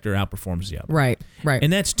one sector outperforms the other. Right.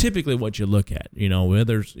 And that's typically what you look at,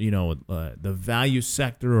 whether it's, the value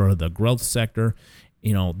sector or the growth sector.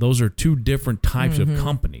 Those are two different types of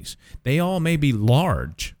companies. They all may be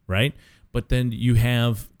large, right? But then you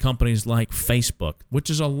have companies like Facebook, which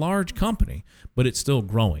is a large company, but it's still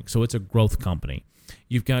growing. So it's a growth company.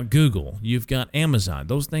 You've got Google, you've got Amazon.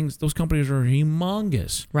 Those companies are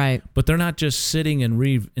humongous. Right. But they're not just sitting and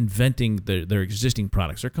reinventing their existing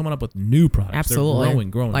products. They're coming up with new products. Absolutely. They're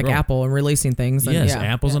growing. Like Apple and releasing things. Yes,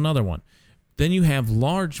 Apple's another one. Then you have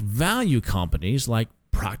large value companies like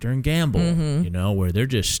Procter & Gamble, where they're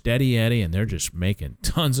just steady Eddie and they're just making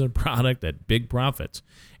tons of product at big profits.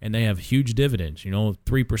 And they have huge dividends, 3%,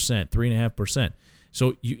 3.5%.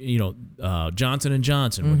 So, Johnson &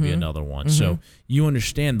 Johnson would be another one. So you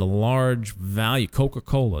understand the large value.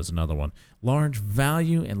 Coca-Cola is another one. Large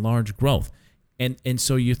value and large growth. And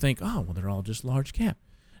so you think, oh, well, they're all just large cap.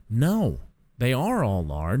 No, they are all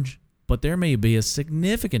large, but there may be a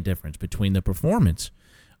significant difference between the performance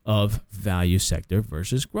of value sector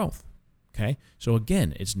versus growth. Okay? So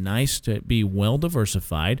again, it's nice to be well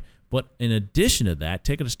diversified, but in addition to that,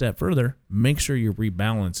 take it a step further, make sure you're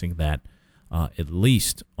rebalancing that at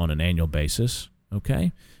least on an annual basis.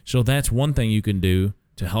 Okay? So that's one thing you can do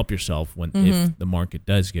to help yourself if the market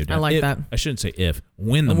does go down. I like that. I shouldn't say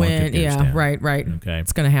when the market goes down. Right. Okay.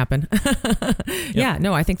 It's going to happen. Yeah,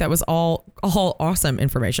 no, I think that was all awesome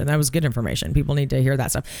information. That was good information. People need to hear that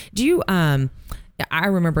stuff. Do you I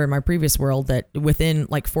remember in my previous world that within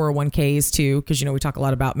like 401ks too, because, we talk a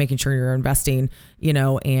lot about making sure you're investing,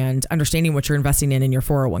 and understanding what you're investing in your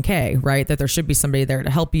 401k, right? That there should be somebody there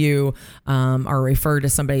to help you or refer to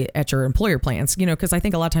somebody at your employer plans, because I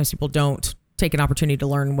think a lot of times people don't take an opportunity to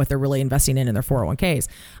learn what they're really investing in their 401ks.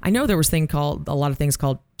 I know there was a lot of things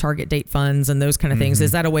called target date funds and those kind of things.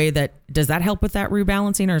 Is that a way does that help with that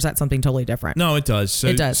rebalancing, or is that something totally different? No, it does. So,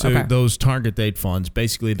 it does. So okay. Those target date funds,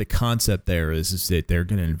 basically the concept there is that they're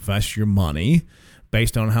going to invest your money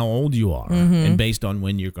based on how old you are and based on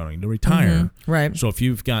when you're going to retire. Right. So if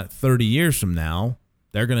you've got 30 years from now,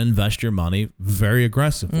 they're going to invest your money very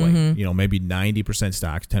aggressively, maybe 90%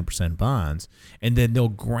 stocks, 10% bonds, and then they'll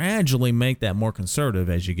gradually make that more conservative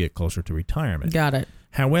as you get closer to retirement. Got it.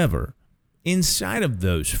 However, inside of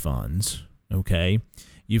those funds, okay,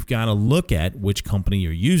 you've got to look at which company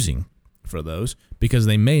you're using for those, because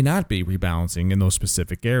they may not be rebalancing in those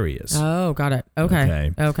specific areas. Oh, got it.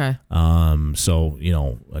 Okay. So,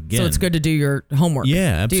 again. So it's good to do your homework.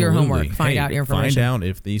 Yeah, absolutely. Do your homework. Find out your information. Find out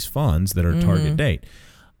if these funds that are target date.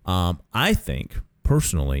 I think,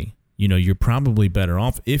 personally, you're probably better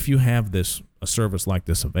off if you have a service like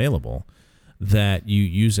this available, that you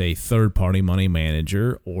use a third-party money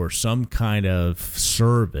manager or some kind of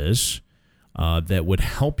service that would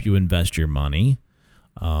help you invest your money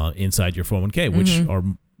inside your 401k, which are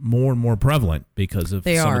more and more prevalent because of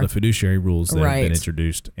some of the fiduciary rules that have been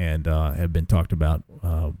introduced and have been talked about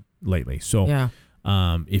lately. So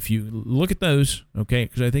if you look at those, okay,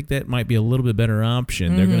 because I think that might be a little bit better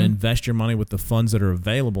option. They're going to invest your money with the funds that are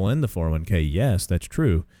available in the 401k. Yes, that's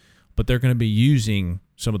true. But they're going to be using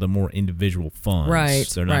some of the more individual funds. Right.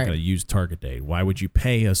 They're not going to use target date. Why would you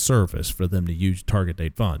pay a service for them to use target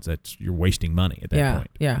date funds? You're wasting money at that point.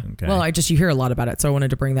 Yeah. Okay. Well, you hear a lot about it, so I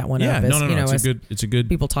wanted to bring that one up. It's a good.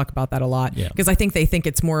 People talk about that a lot because Yeah. I think they think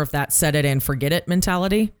it's more of that set it and forget it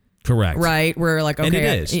mentality. Correct. Right. We're like, okay, and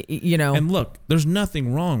it is. And look, there's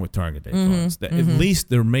nothing wrong with target date funds. At least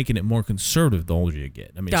they're making it more conservative the older you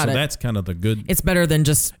get. I mean, that's kind of the good. It's better than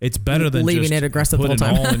just leaving it aggressive the whole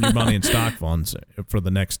time. Putting all in your money in stock funds for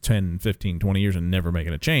the next 10, 15, 20 years and never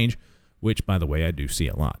making a change, which, by the way, I do see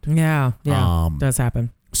a lot. Yeah. Does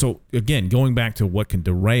happen. So, again, going back to what can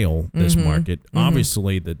derail this market,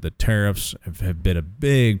 obviously the tariffs have been a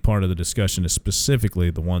big part of the discussion,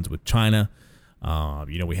 specifically the ones with China.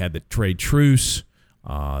 We had the trade truce.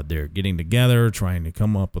 They're getting together, trying to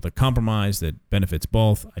come up with a compromise that benefits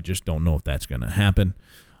both. I just don't know if that's going to happen.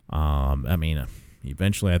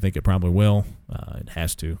 Eventually, I think it probably will. It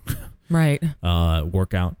has to, right?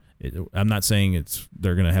 Work out. I'm not saying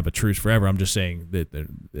they're going to have a truce forever. I'm just saying that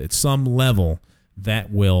at some level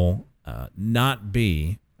that will not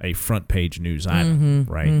be a front page news item,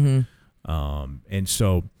 right? And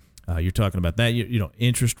so. You're talking about that,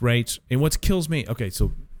 interest rates. And what kills me, okay,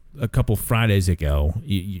 so a couple Fridays ago,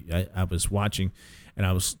 I was watching and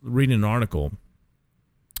I was reading an article,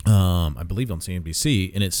 I believe on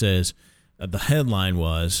CNBC, and it says, the headline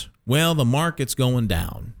was, well, the market's going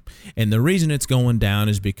down. And the reason it's going down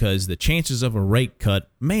is because the chances of a rate cut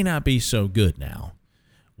may not be so good now.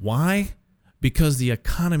 Why? Because the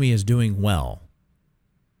economy is doing well.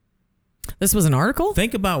 This was an article?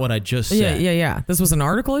 Think about what I just said. Yeah. This was an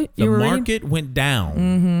article the market went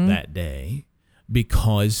down that day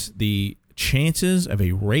because the chances of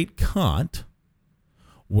a rate cut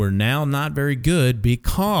were now not very good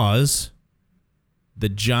because the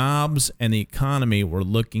jobs and the economy were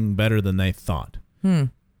looking better than they thought.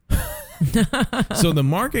 So the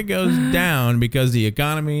market goes down because the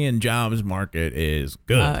economy and jobs market is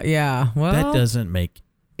good. Well, that doesn't make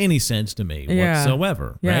any sense to me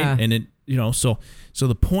whatsoever, right? And it, so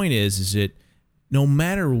the point is that no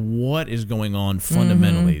matter what is going on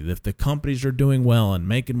fundamentally, if the companies are doing well and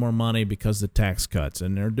making more money because of the tax cuts,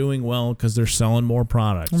 and they're doing well because they're selling more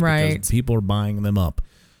products, because people are buying them up,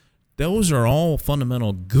 those are all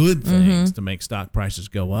fundamental good things to make stock prices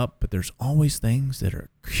go up. But there's always things that are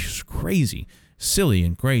crazy, silly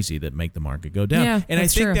and crazy that make the market go down. Yeah, and I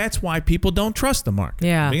think that's why people don't trust the market.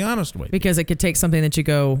 Yeah. To be honest with you. Because it could take something that you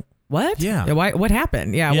go, what? Yeah. Why? What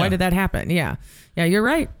happened? Yeah. Why did that happen? Yeah. Yeah, you're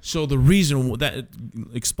right. So the reason that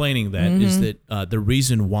explaining that is that the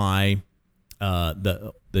reason why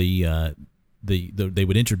they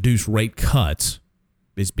would introduce rate cuts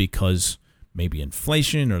is because maybe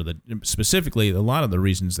inflation, or specifically a lot of the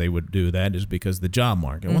reasons they would do that is because the job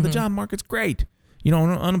market. Well, the job market's great.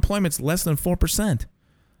 Unemployment's less than 4%.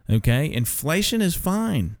 Okay, inflation is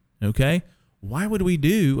fine. Okay. Why would we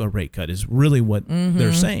do a rate cut is really what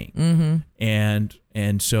they're saying.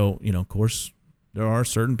 And so, of course, there are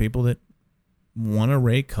certain people that want a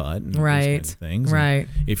rate cut and those kinds of things. Right.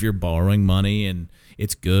 And if you're borrowing money and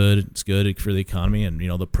it's good for the economy, and,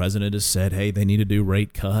 the president has said, hey, they need to do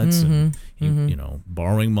rate cuts. And,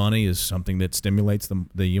 borrowing money is something that stimulates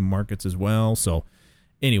the markets as well. So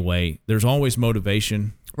anyway, there's always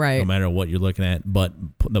motivation, no matter what you're looking at. But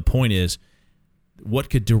the point is, what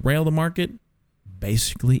could derail the market?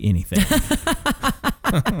 Basically anything.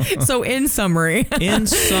 So in summary,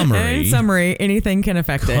 anything can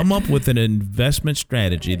affect it. Come up with an investment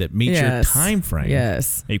strategy that meets your time frame.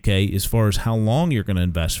 Yes. Okay, as far as how long you're going to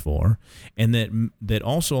invest for, and that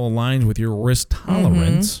also aligns with your risk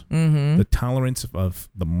tolerance, the tolerance of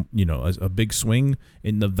a big swing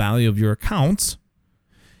in the value of your accounts.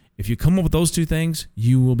 If you come up with those two things,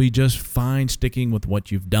 you will be just fine sticking with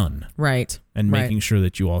what you've done. Right. And making sure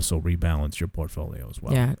that you also rebalance your portfolio as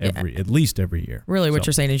well. Yeah. At least every year. Really what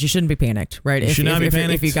you're saying is you shouldn't be panicked, right? You should not be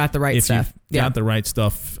panicked. If you got the right stuff. Got the right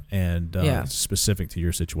stuff and specific to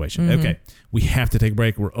your situation. Mm-hmm. Okay. We have to take a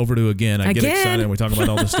break. We're overdue again. I get excited when we talk about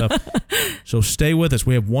all this stuff. So stay with us.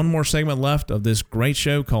 We have one more segment left of this great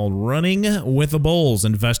show called Running with the Bulls,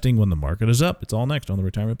 Investing When the Market is Up. It's all next on the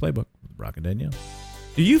Retirement Playbook with Brock and Danielle.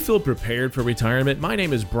 Do you feel prepared for retirement? My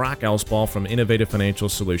name is Brock Elsball from Innovative Financial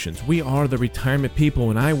Solutions. We are the retirement people,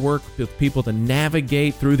 and I work with people to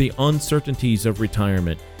navigate through the uncertainties of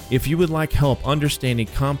retirement. If you would like help understanding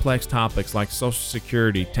complex topics like Social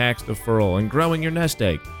Security, tax deferral, and growing your nest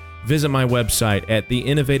egg, visit my website at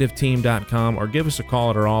theinnovativeteam.com or give us a call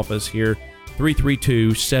at our office here,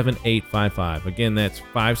 332-7855. Again, that's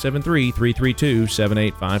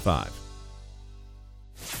 573-332-7855.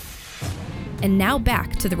 And now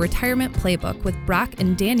back to the Retirement Playbook with Brock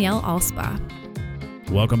and Danielle Alspa.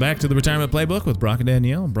 Welcome back to the Retirement Playbook with Brock and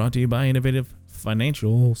Danielle, brought to you by Innovative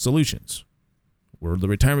Financial Solutions. We're the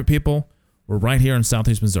retirement people. We're right here in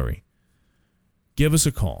Southeast Missouri. Give us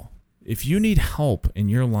a call. If you need help in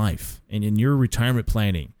your life and in your retirement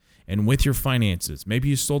planning and with your finances, maybe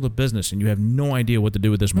you sold a business and you have no idea what to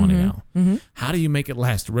do with this money now. How do you make it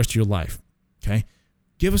last the rest of your life? Okay?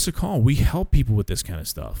 Give us a call. We help people with this kind of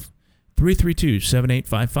stuff.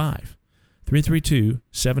 332-7855.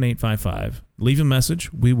 332-7855. Leave a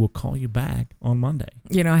message. We will call you back on Monday.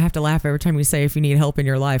 You know, I have to laugh every time you say if you need help in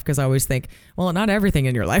your life, because I always think, well, not everything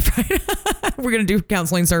in your life, right? We're going to do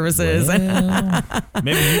counseling services. Well,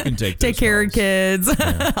 maybe you can take care of kids.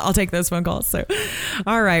 Yeah. I'll take those phone calls. So,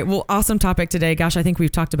 all right. Well, awesome topic today. Gosh, I think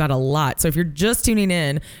we've talked about a lot. So if you're just tuning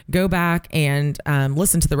in, go back and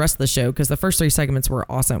listen to the rest of the show, because the first 3 segments were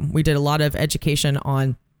awesome. We did a lot of education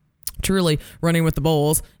on truly running with the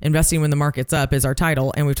bulls, investing when the market's up is our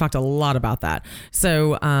title. And we've talked a lot about that.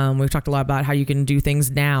 So we've talked a lot about how you can do things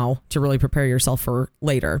now to really prepare yourself for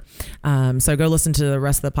later. So go listen to the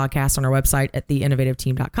rest of the podcast on our website at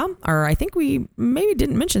theinnovativeteam.com. Or I think we maybe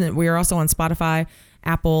didn't mention that we are also on Spotify,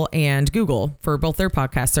 Apple, and Google for both their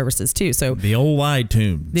podcast services too. So the old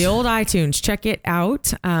iTunes, check it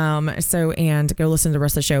out. And go listen to the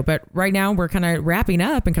rest of the show. But right now we're kind of wrapping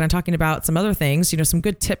up and kind of talking about some other things, some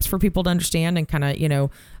good tips for people to understand and kind of,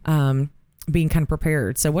 being kind of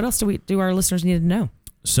prepared. So what else do our listeners need to know?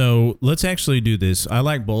 So let's actually do this. I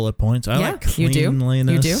like bullet points. I like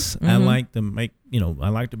cleanliness. You do. Mm-hmm. I like to make, I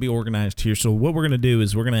like to be organized here. So what we're going to do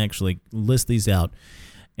is we're going to actually list these out.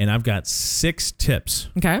 And I've got 6 tips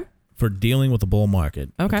for dealing with the bull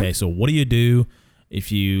market. Okay. So what do you do if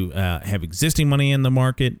you have existing money in the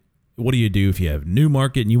market? What do you do if you have new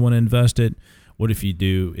market and you want to invest it? What if you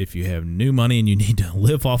do if you have new money and you need to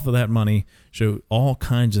live off of that money? So all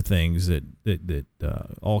kinds of things that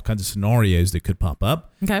all kinds of scenarios that could pop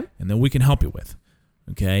up. Okay. And then we can help you with.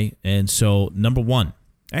 Okay. And so number 1.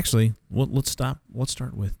 Actually, let's start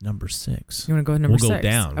with number 6. You want to go with number 6? We'll go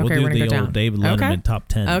down. Okay, we'll do the old David Letterman top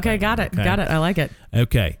 10. Okay, got it. I like it.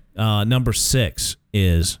 Okay. Number 6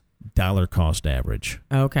 is dollar cost average.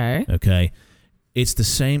 Okay. It's the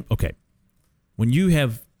same. Okay. When you're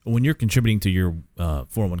contributing to your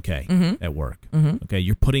 401k at work, okay,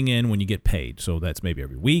 you're putting in when you get paid. So that's maybe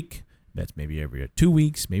every week. That's maybe every 2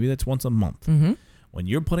 weeks. Maybe that's once a month. When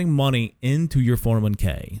you're putting money into your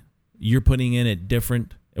 401k, you're putting in it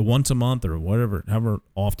once a month or however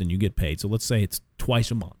often you get paid. So let's say it's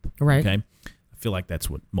twice a month. Right. Okay. I feel like that's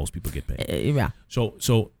what most people get paid. Yeah.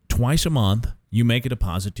 So twice a month you make a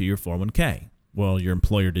deposit to your 401k. Well, your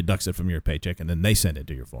employer deducts it from your paycheck and then they send it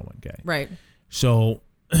to your 401k. Right. So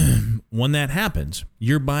when that happens,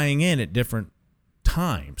 you're buying in at different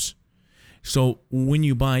times. So when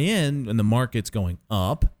you buy in and the market's going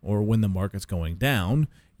up or when the market's going down,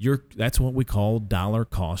 that's what we call dollar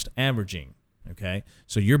cost averaging. Okay.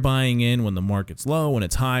 So you're buying in when the market's low, when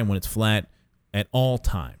it's high, when it's flat, at all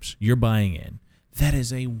times. You're buying in. That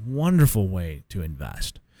is a wonderful way to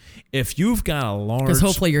invest. If you've got a large... Because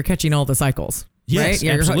hopefully you're catching all the cycles. Yes, right?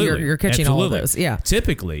 Yeah, absolutely. You're catching all of those. Yeah.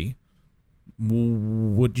 Typically,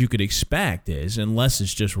 what you could expect is, unless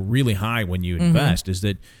it's just really high when you invest, is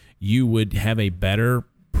that you would have a better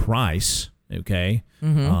price okay,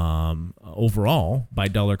 overall by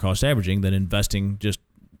dollar cost averaging than investing just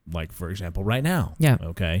like, for example, right now. Yeah.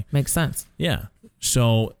 Okay. Makes sense. Yeah.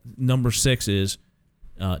 So number 6 is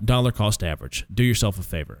dollar cost average. Do yourself a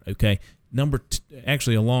favor. Okay.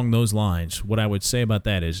 Actually, along those lines, what I would say about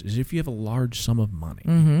that is if you have a large sum of money,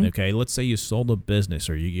 okay, let's say you sold a business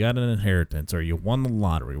or you got an inheritance or you won the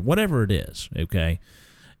lottery, whatever it is, okay,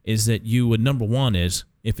 is that you would, number 1 is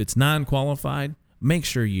if it's non-qualified, make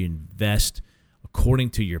sure you invest according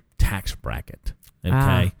to your tax bracket.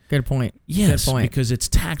 Okay. Good point. Yes, good point. Because it's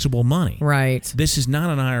taxable money. Right. This is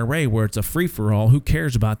not an IRA where it's a free-for-all. Who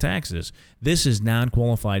cares about taxes? This is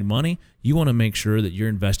non-qualified money. You want to make sure that you're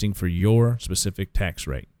investing for your specific tax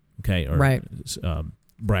rate. Okay. Or, right.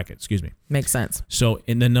 Bracket. Excuse me. Makes sense. So,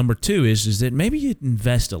 and then number 2 is that maybe you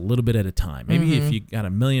invest a little bit at a time. Maybe if you got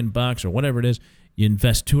 $1 million or whatever it is, you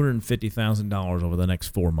invest $250,000 over the next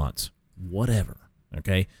 4 months. Whatever.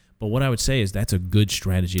 Okay. But what I would say is that's a good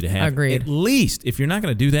strategy to have. Agreed. At least, if you're not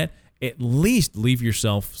going to do that, at least leave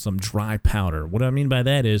yourself some dry powder. What I mean by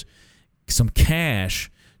that is some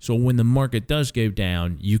cash, so when the market does go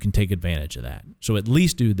down, you can take advantage of that. So at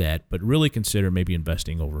least do that, but really consider maybe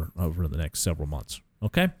investing over the next several months.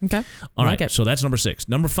 Okay? Okay. All right, so that's number 6.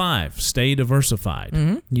 Number 5, stay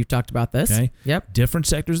diversified. You talked about this. Okay? Yep. Different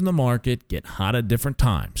sectors in the market get hot at different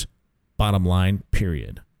times. Bottom line,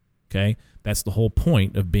 period. Okay? That's the whole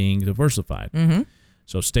point of being diversified.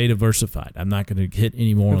 So stay diversified. I'm not going to hit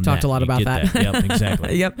any more on that. We've talked a lot about that. Yep,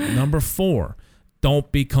 exactly. Yep. Number 4,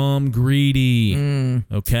 don't become greedy.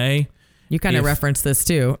 Okay? You kind of referenced this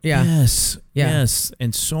too. Yeah. Yes.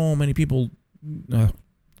 And so many people,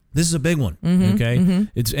 this is a big one. Okay?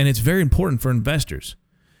 It's very important for investors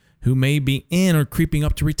who may be in or creeping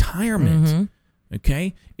up to retirement.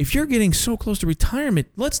 Okay? If you're getting so close to retirement,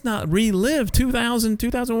 let's not relive 2000,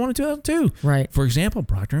 2001, and 2002. Right. For example,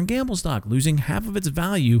 Procter & Gamble stock losing half of its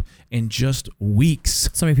value in just weeks.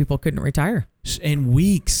 So many people couldn't retire. In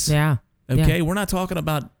weeks. Yeah. Okay? Yeah. We're not talking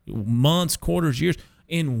about months, quarters, years.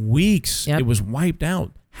 In weeks, it was wiped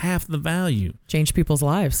out. Half the value. Changed people's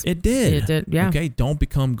lives. It did. It did, yeah. Okay? Don't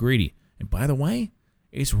become greedy. And by the way,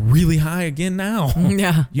 it's really high again now.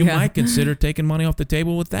 Yeah. You might consider taking money off the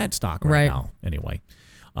table with that stock right now. Anyway,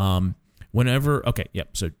 so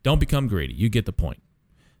don't become greedy. You get the point.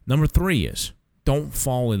 Number 3 is don't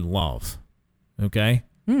fall in love. Okay?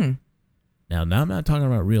 Now I'm not talking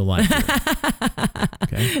about real life here.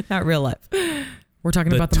 Okay? Not real life. We're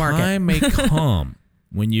talking about the market. The time may come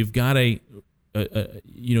when you've got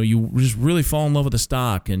you just really fall in love with the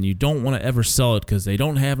stock and you don't want to ever sell it because they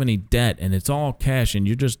don't have any debt and it's all cash and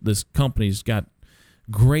this company's got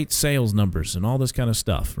great sales numbers and all this kind of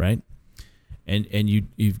stuff, right? And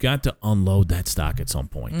you've got to unload that stock at some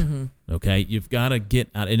point. Okay? You've got to get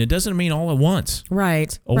out, and it doesn't mean all at once.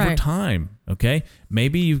 Right. Over time, okay?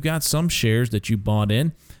 Maybe you've got some shares that you bought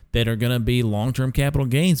in that are going to be long-term capital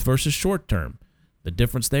gains versus short-term. The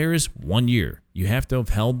difference there is 1 year. You have to have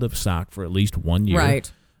held the stock for at least 1 year,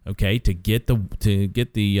 right? Okay, to get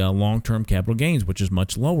the long-term capital gains, which is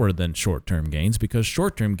much lower than short-term gains because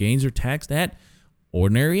short-term gains are taxed at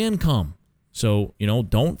ordinary income. So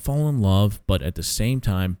don't fall in love, but at the same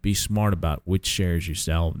time, be smart about which shares you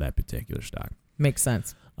sell of that particular stock. Makes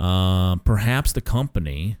sense. Perhaps the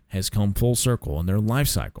company has come full circle in their life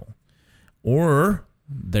cycle, or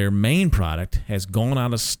their main product has gone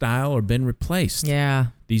out of style or been replaced. Yeah.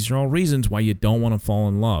 These are all reasons why you don't want to fall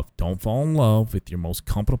in love. Don't fall in love with your most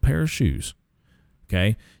comfortable pair of shoes.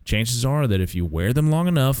 Okay? Chances are that if you wear them long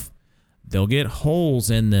enough, they'll get holes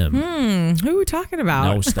in them. Who are we talking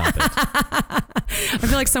about? No, stop it. I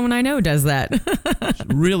feel like someone I know does that.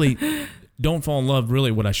 Really, don't fall in love.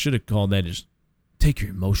 Really, what I should have called that is take your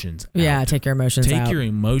emotions out. Yeah, take your emotions out. Take your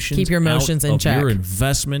emotions Keep your emotions out in of check. your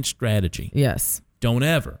investment strategy. Yes. Don't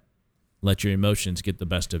ever let your emotions get the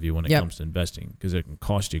best of you when it comes to investing because it can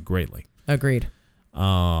cost you greatly. Agreed.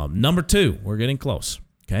 Number 2, we're getting close.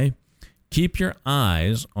 Okay. Keep your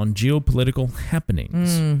eyes on geopolitical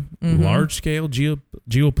happenings. Large-scale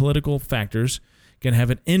geopolitical factors can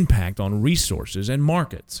have an impact on resources and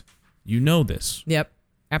markets. You know this. Yep.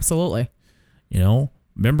 Absolutely.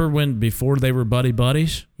 Remember before they were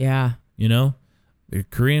buddies? Yeah. The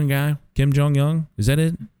Korean guy, Kim Jong-un, is that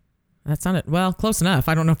it? That's not it. Well, close enough.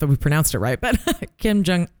 I don't know if we pronounced it right, but Kim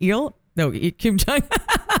Jong-il? No, Kim Jong.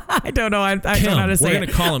 I don't know. I don't know how to say it. We're going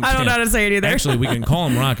to call him Kim. I don't know how to say it either. Actually, we can call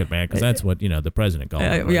him Rocket Man because that's what the president calls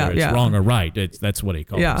him. Whether it's wrong or right, that's what he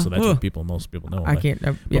calls him. So that's what most people know. I can't.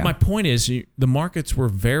 But my point is, the markets were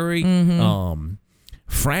very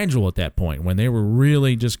fragile at that point when they were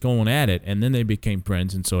really just going at it, and then they became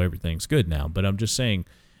friends, and so everything's good now. But I'm just saying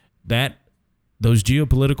that those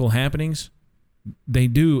geopolitical happenings they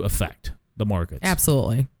do affect the markets.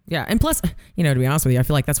 Absolutely. Yeah. And plus, to be honest with you, I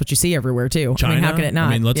feel like that's what you see everywhere too. China, I mean, how can it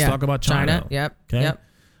not? Let's talk about China. Yep. Okay. Yep.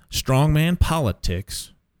 Strongman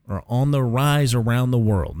politics are on the rise around the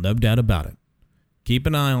world. No doubt about it. Keep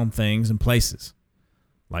an eye on things and places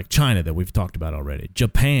like China that we've talked about already,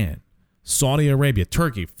 Japan, Saudi Arabia,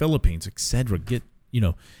 Turkey, Philippines, etc.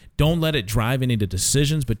 Don't let it drive any of the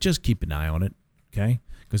decisions, but just keep an eye on it, okay?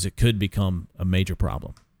 Because it could become a major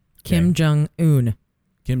problem. Okay? Kim Jong-un.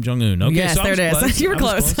 Okay, yes, so there it is. You were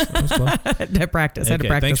close. I was close. I had to practice.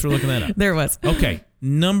 Thanks for looking that up. There was. Okay,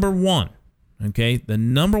 number one. Okay, the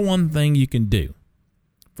number one thing you can do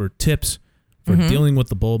for tips for dealing with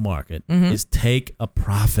the bull market is take a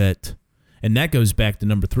profit. And that goes back to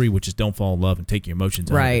number 3, which is don't fall in love and take your emotions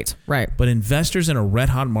out of it. Right. But investors in a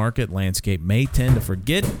red-hot market landscape may tend to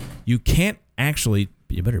forget you can't actually –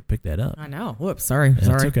 you better pick that up. I know. Whoops. Sorry.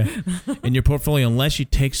 That's okay. In your portfolio, unless you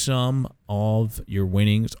take some of your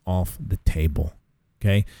winnings off the table,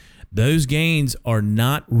 okay? Those gains are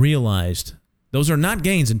not realized. Those are not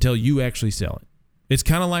gains until you actually sell it. It's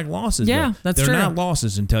kind of like losses. Yeah, that's true. They're not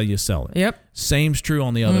losses until you sell it. Yep. Same's true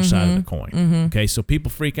on the other side of the coin. Okay, so people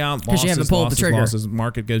freak out. Because you haven't pulled the trigger. Losses,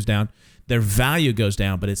 market goes down. Their value goes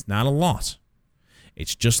down, but it's not a loss.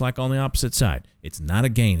 It's just like on the opposite side. It's not a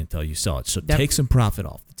gain until you sell it. So take some profit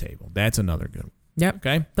off the table. That's another good one. Yep.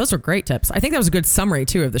 Okay. Those were great tips. I think that was a good summary,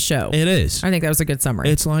 too, of the show. It is. I think that was a good summary.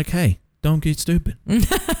 It's like, hey, don't get stupid.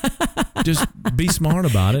 Just be smart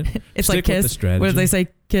about it. It's Stick like KISS. with the strategy. What do they say?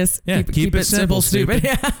 KISS. Yeah, keep it simple, stupid.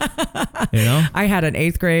 I had an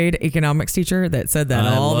 8th grade economics teacher that said that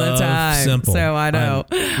all the time. Simple. So I know.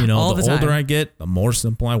 All the older I get, the more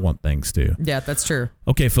simple I want things to. Yeah, that's true.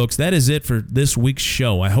 Okay, folks, that is it for this week's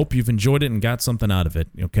show. I hope you've enjoyed it and got something out of it.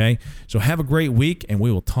 Okay, so have a great week, and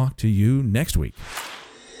we will talk to you next week.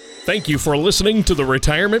 Thank you for listening to the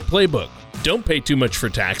Retirement Playbook. Don't pay too much for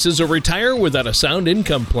taxes or retire without a sound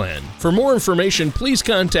income plan. For more information, please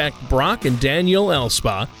contact Brock and Danielle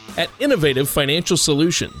Elspa at Innovative Financial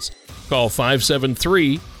Solutions. Call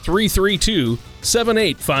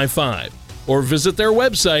 573-332-7855 or visit their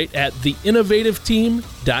website at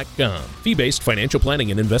theinnovativeteam.com. Fee-based financial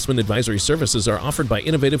planning and investment advisory services are offered by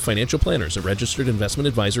Innovative Financial Planners, a registered investment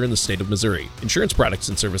advisor in the state of Missouri. Insurance products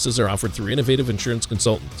and services are offered through Innovative Insurance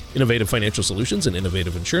Consultants. Innovative Financial Solutions and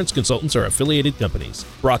Innovative Insurance Consultants are affiliated companies.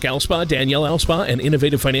 Brock Elspa, Danielle Elspa, and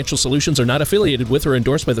Innovative Financial Solutions are not affiliated with or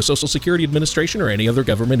endorsed by the Social Security Administration or any other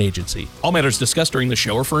government agency. All matters discussed during the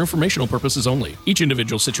show are for informational purposes only. Each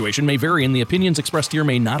individual situation may vary, and the opinions expressed here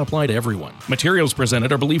may not apply to everyone. Materials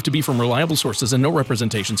presented are believed to be from reliable sources, and no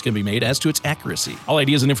representations can be made as to its accuracy. All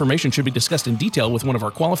ideas and information should be discussed in detail with one of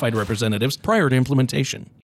our qualified representatives prior to implementation.